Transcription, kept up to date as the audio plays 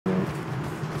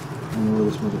don't know where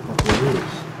this motherfucker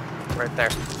is. Right there.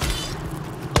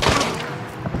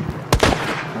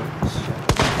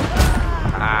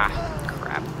 Ah,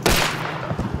 crap.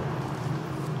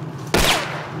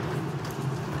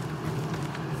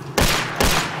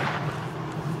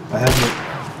 I have no...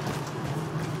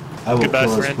 I will Goodbye,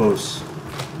 kill us friend. both.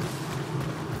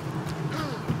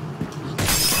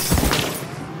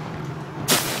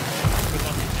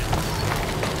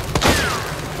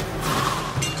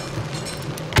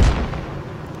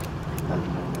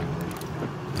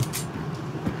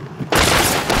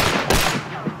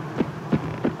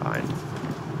 Fine.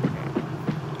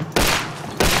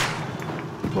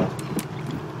 What?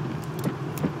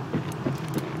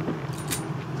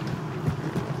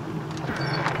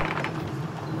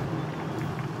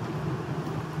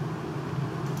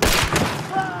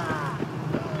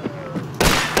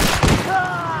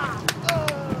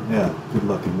 Yeah, good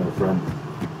luck, my friend.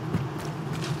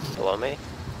 Below me?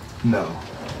 No.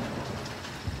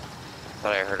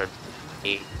 Thought I heard a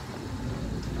beat.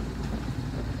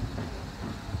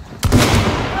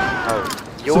 Oh,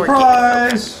 you're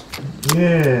Surprise!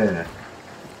 Yeah.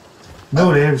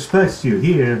 Nobody expects you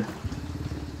here.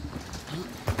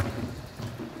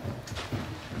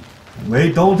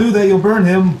 Wait, don't do that, you'll burn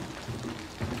him.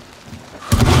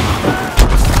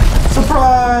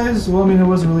 Surprise! Well, I mean, it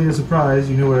wasn't really a surprise.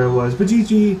 You knew where it was. But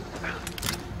GG.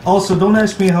 Also, don't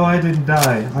ask me how I didn't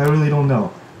die. I really don't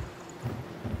know.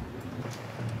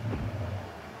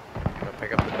 Go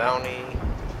pick up the bounty.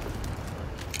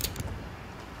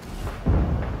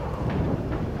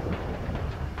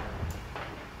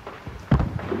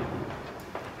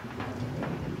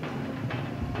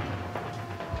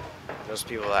 Those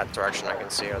people that direction I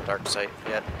can see on dark sight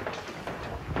yet.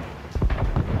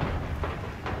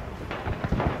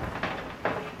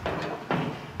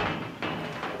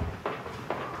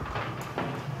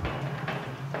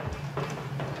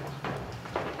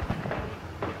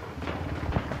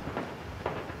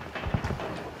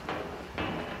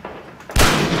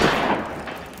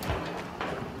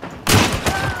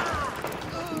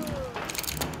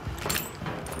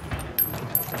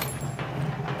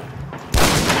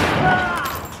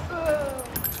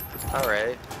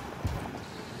 Alright.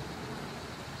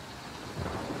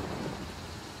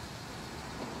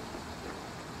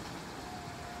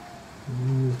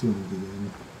 He's doing it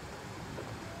again.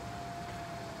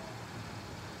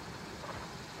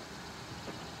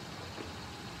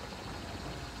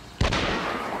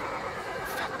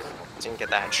 Didn't get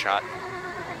that shot.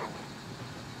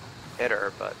 Hit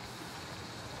her, but...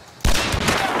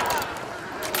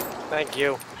 Thank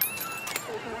you.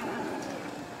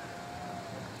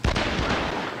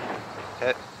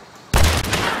 Hit.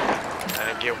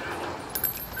 Thank you.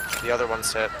 The other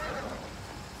one's hit.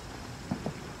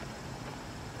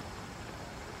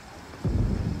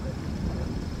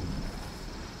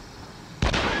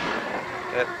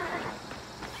 Hit.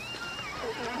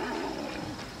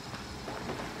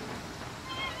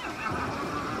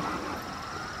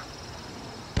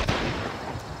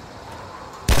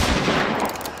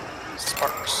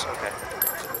 Sparks, okay.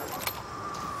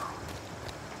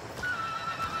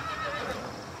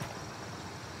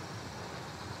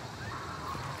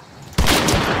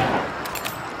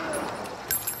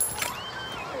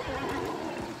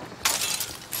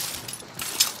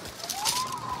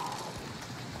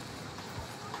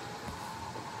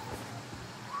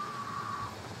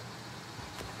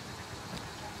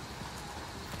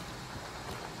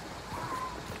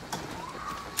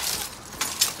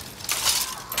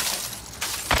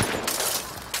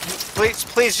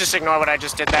 Please just ignore what I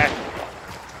just did there.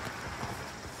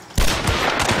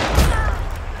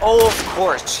 Oh, of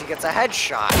course, she gets a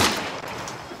headshot.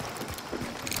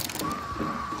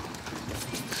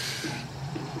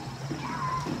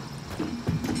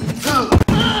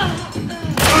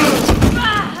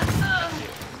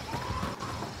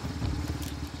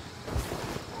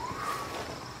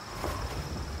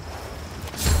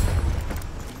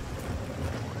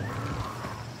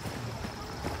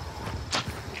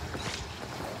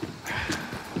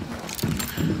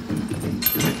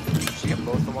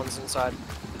 Both the ones inside.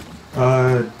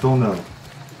 Don't know.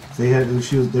 They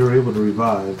were able to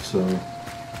revive, so.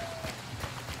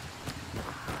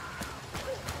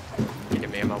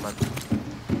 Give me a moment.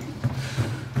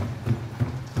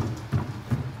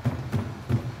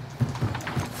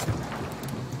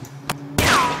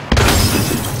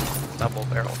 Double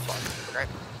barrel fuck. Okay.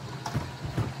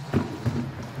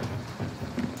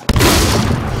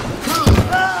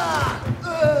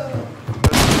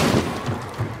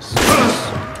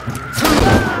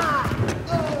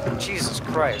 Jesus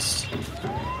Christ.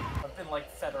 I've been like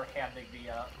feather handing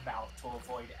the mouth to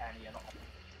avoid any and all.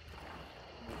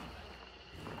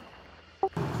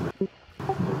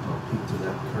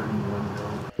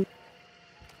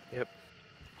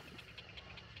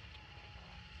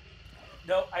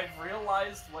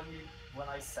 when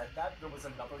I said that, there was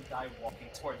another guy walking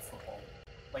towards the hole,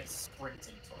 like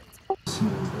sprinting towards it.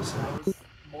 I was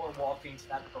more walking to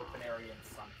that open area in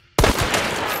front.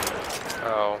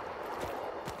 Oh.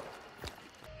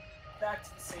 Back to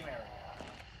the same area.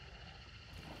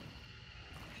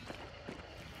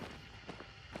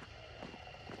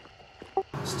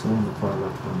 Still in the far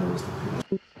left window is the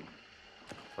people.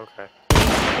 Okay.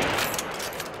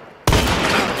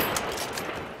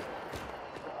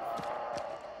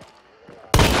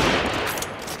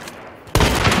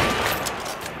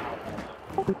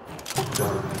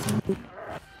 Got him, I think.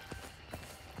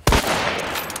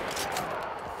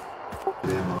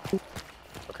 Damn.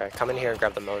 Okay, come in here and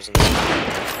grab the Mosins.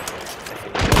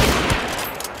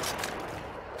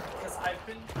 Because I've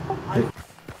been...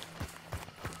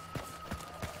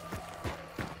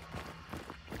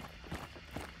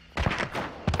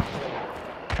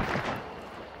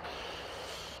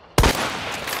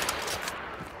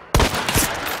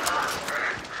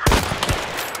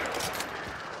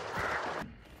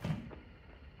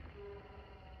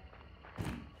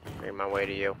 Make my way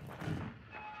to you.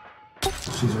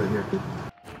 She's right here.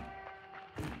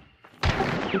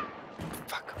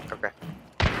 Fuck. Okay.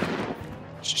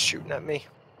 She's shooting at me.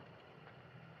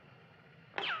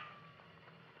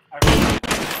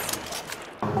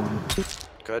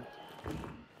 Good.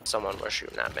 Someone was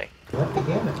shooting at me. What?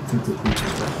 Damn it. I think the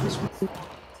creature's left this one.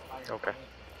 Okay.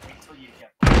 Wait till you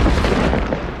get...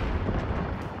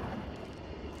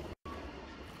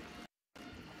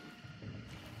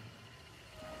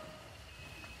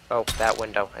 Oh, that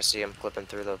window. I see him clipping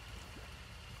through the...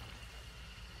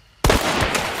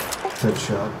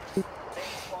 Headshot.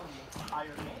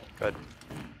 Good.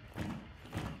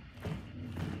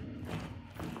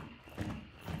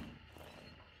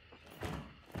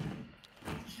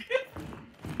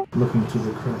 Looking to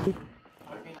the crack.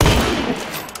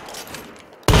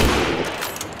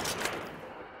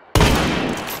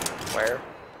 Where?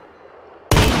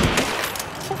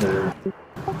 There.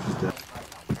 She's dead.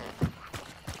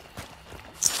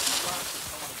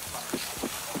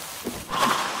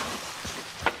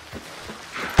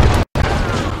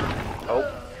 Oh.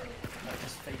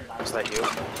 Is that you?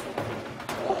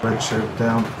 Red shirt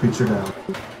down, creature down.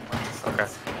 Okay.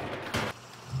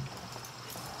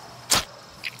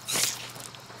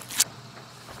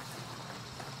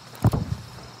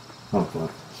 Oh,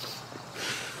 fuck.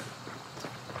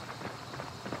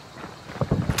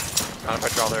 Not if I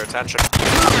draw their attention.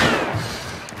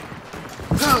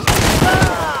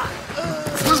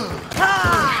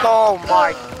 Oh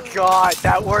my god,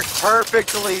 that worked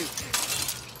perfectly!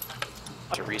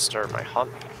 To restart my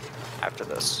hunt after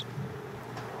this.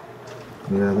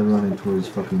 Yeah, they're running towards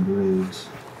fucking graves.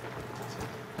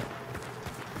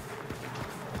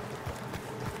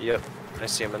 Yep, I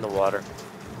see him in the water.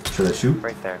 Should I shoot?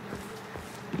 Right there.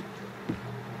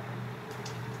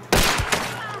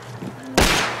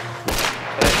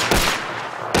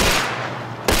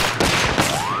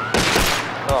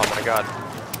 Oh my god.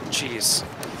 Jeez.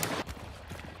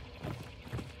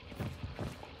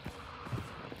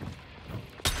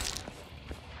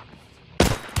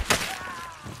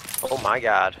 Oh my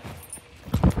god.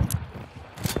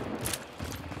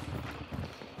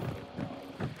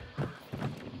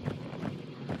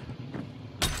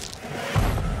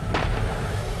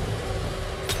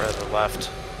 Further left.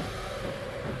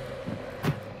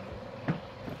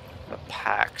 The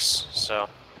packs, so.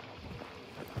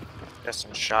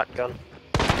 Guessing shotgun.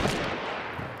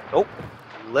 Oh,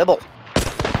 Libble.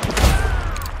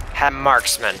 Had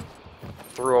marksman.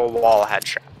 Through a wall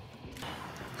headshot.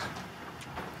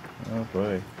 Oh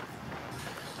boy.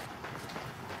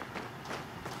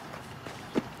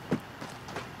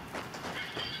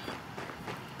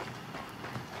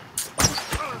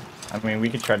 I mean, we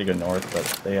could try to go north, but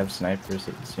they have snipers,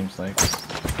 it seems like.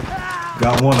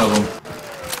 Got one of them.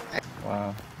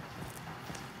 Wow.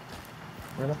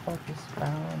 Where the fuck is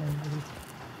found?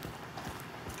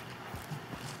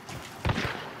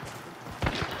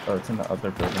 Oh, it's in the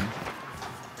other building.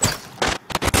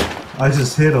 I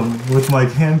just hit him with my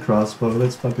hand crossbow.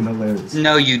 That's fucking hilarious.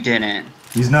 No, you didn't.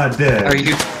 He's not dead. Are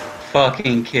you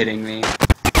fucking kidding me?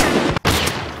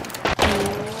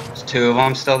 There's two of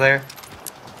them still there?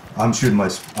 I'm shooting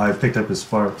my... I picked up his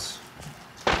sparks.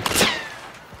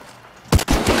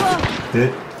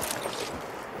 Hit.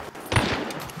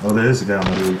 Oh, there is a guy on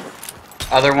the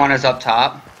roof. Other one is up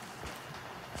top?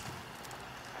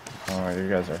 Alright, you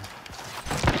guys are...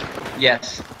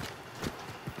 Yes.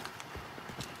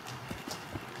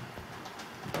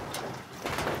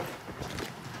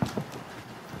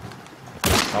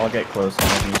 I'll get close and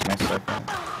I'll use my second.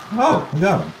 Oh, I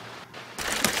got him.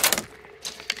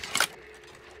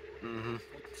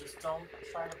 don't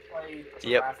try to play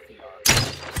Yep. Giraffe VR.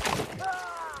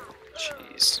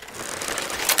 Jeez.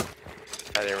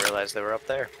 I didn't realize they were up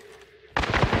there.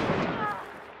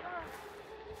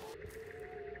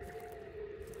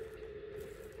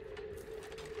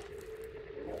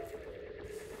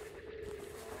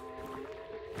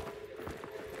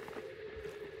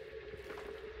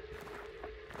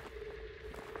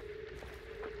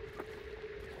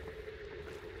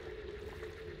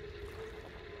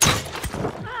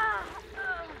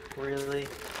 Really?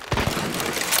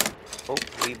 Oh,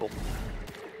 Weeble.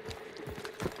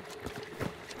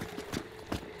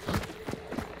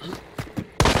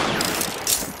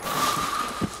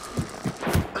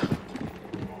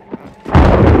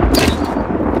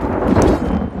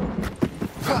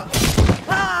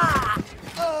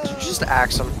 Did you just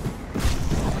axe him?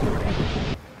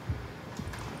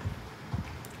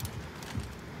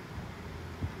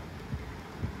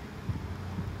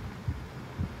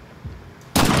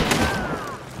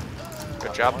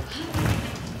 Good job.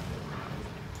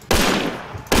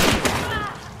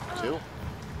 2.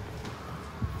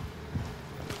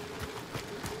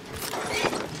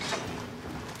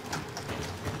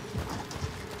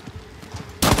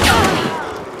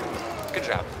 Good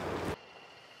job.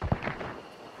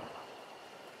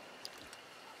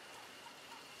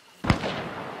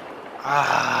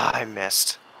 Ah, I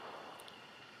missed.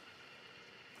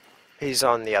 He's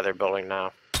on the other building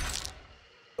now.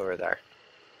 Over there.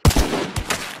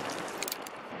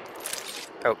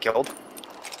 Oh, killed?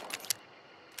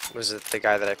 Was it the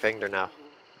guy that I pinged or no?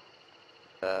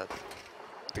 The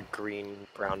green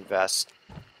brown vest.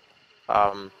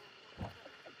 I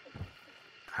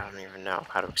don't even know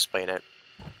how to explain it.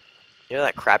 You know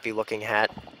that crappy looking hat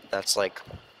that's like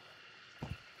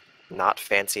not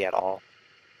fancy at all?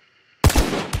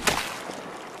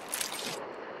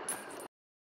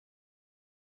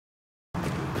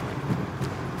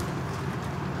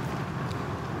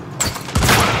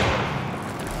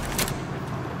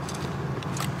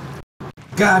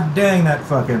 God dang, that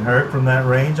fucking hurt from that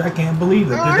range. I can't believe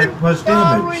it did that much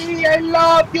damage. Sorry, I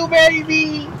love you, baby.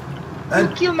 You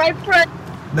That, killed my friend.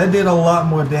 that did a lot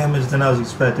more damage than I was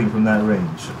expecting from that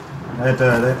range.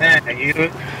 You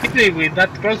hit me with that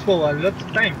crossbow a lot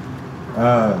of time.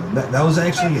 That was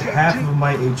actually half of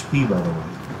my HP, by the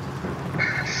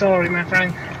way. Sorry, my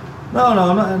friend. No,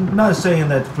 I'm not saying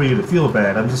that for you to feel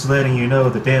bad. I'm just letting you know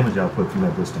the damage output from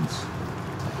that distance.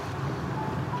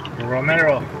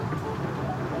 Romero.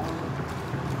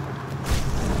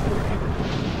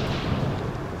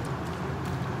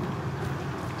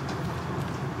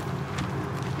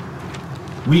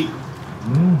 We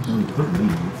could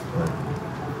leave, but...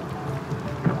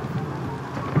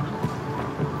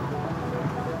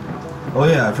 Oh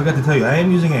yeah, I forgot to tell you, I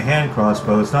am using a hand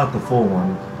crossbow, it's not the full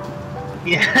one.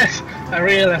 Yes, I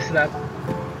realized that.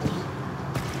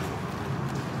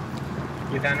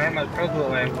 With a normal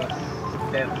crossbow, I was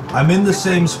dead. I'm in the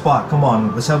same spot, come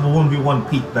on, let's have a 1v1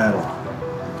 peak battle.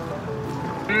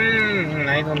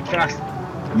 I don't trust.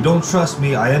 You don't trust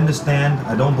me, I understand,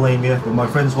 I don't blame you, but my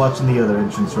friend's watching the other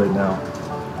entrance right now.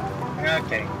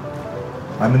 Okay.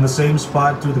 I'm in the same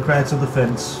spot through the cracks of the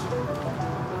fence.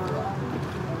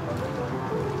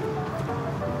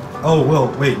 Oh, well,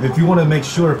 wait, if you want to make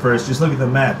sure first, just look at the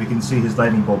map, you can see his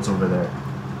lightning bolts over there.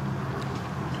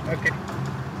 Okay.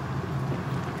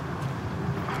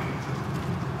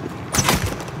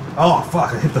 Oh,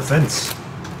 fuck, I hit the fence.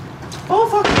 Oh,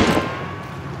 fuck.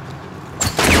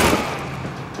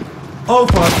 Oh,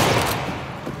 fuck.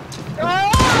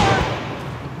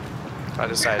 I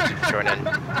decided to join in.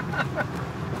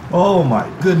 Oh, my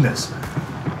goodness.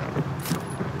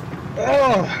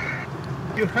 Oh,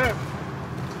 you hurt.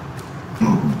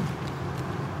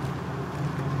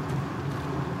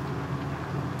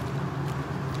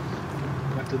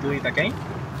 Want to do it again?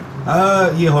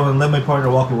 Yeah, hold on, let my partner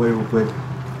walk away real quick.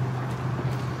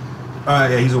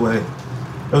 Alright, yeah, he's away.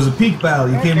 It was a peak battle,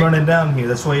 you came running down here,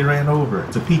 that's why you ran over.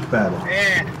 It's a peak battle.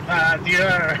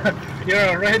 Yeah, you're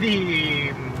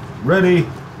already... Ready?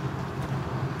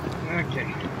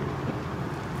 Okay.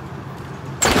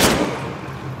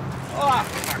 Oh,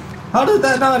 fuck. How did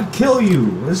that not kill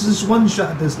you? This is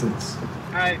one-shot distance.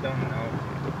 I don't know.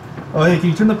 Oh, hey, can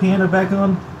you turn the piano back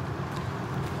on?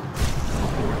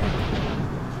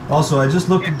 Also, I just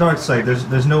looked at dark side.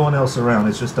 There's no one else around.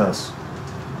 It's just us.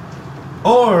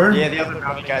 Or Yeah, the other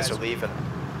bounty guys are leaving.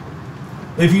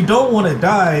 if you don't want to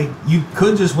die, you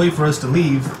could just wait for us to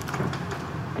leave.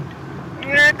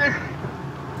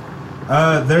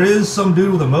 There is some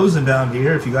dude with a Mosin down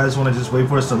here. If you guys want to just wait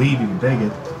for us to leave, you can take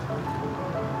it.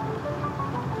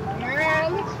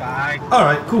 That's fine. All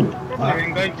right, cool.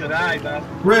 I'm going to die, but...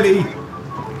 Ready?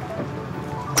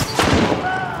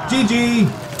 GG!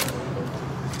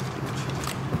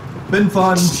 Been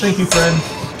fun. Thank you, friend.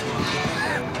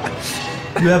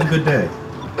 You have a good day.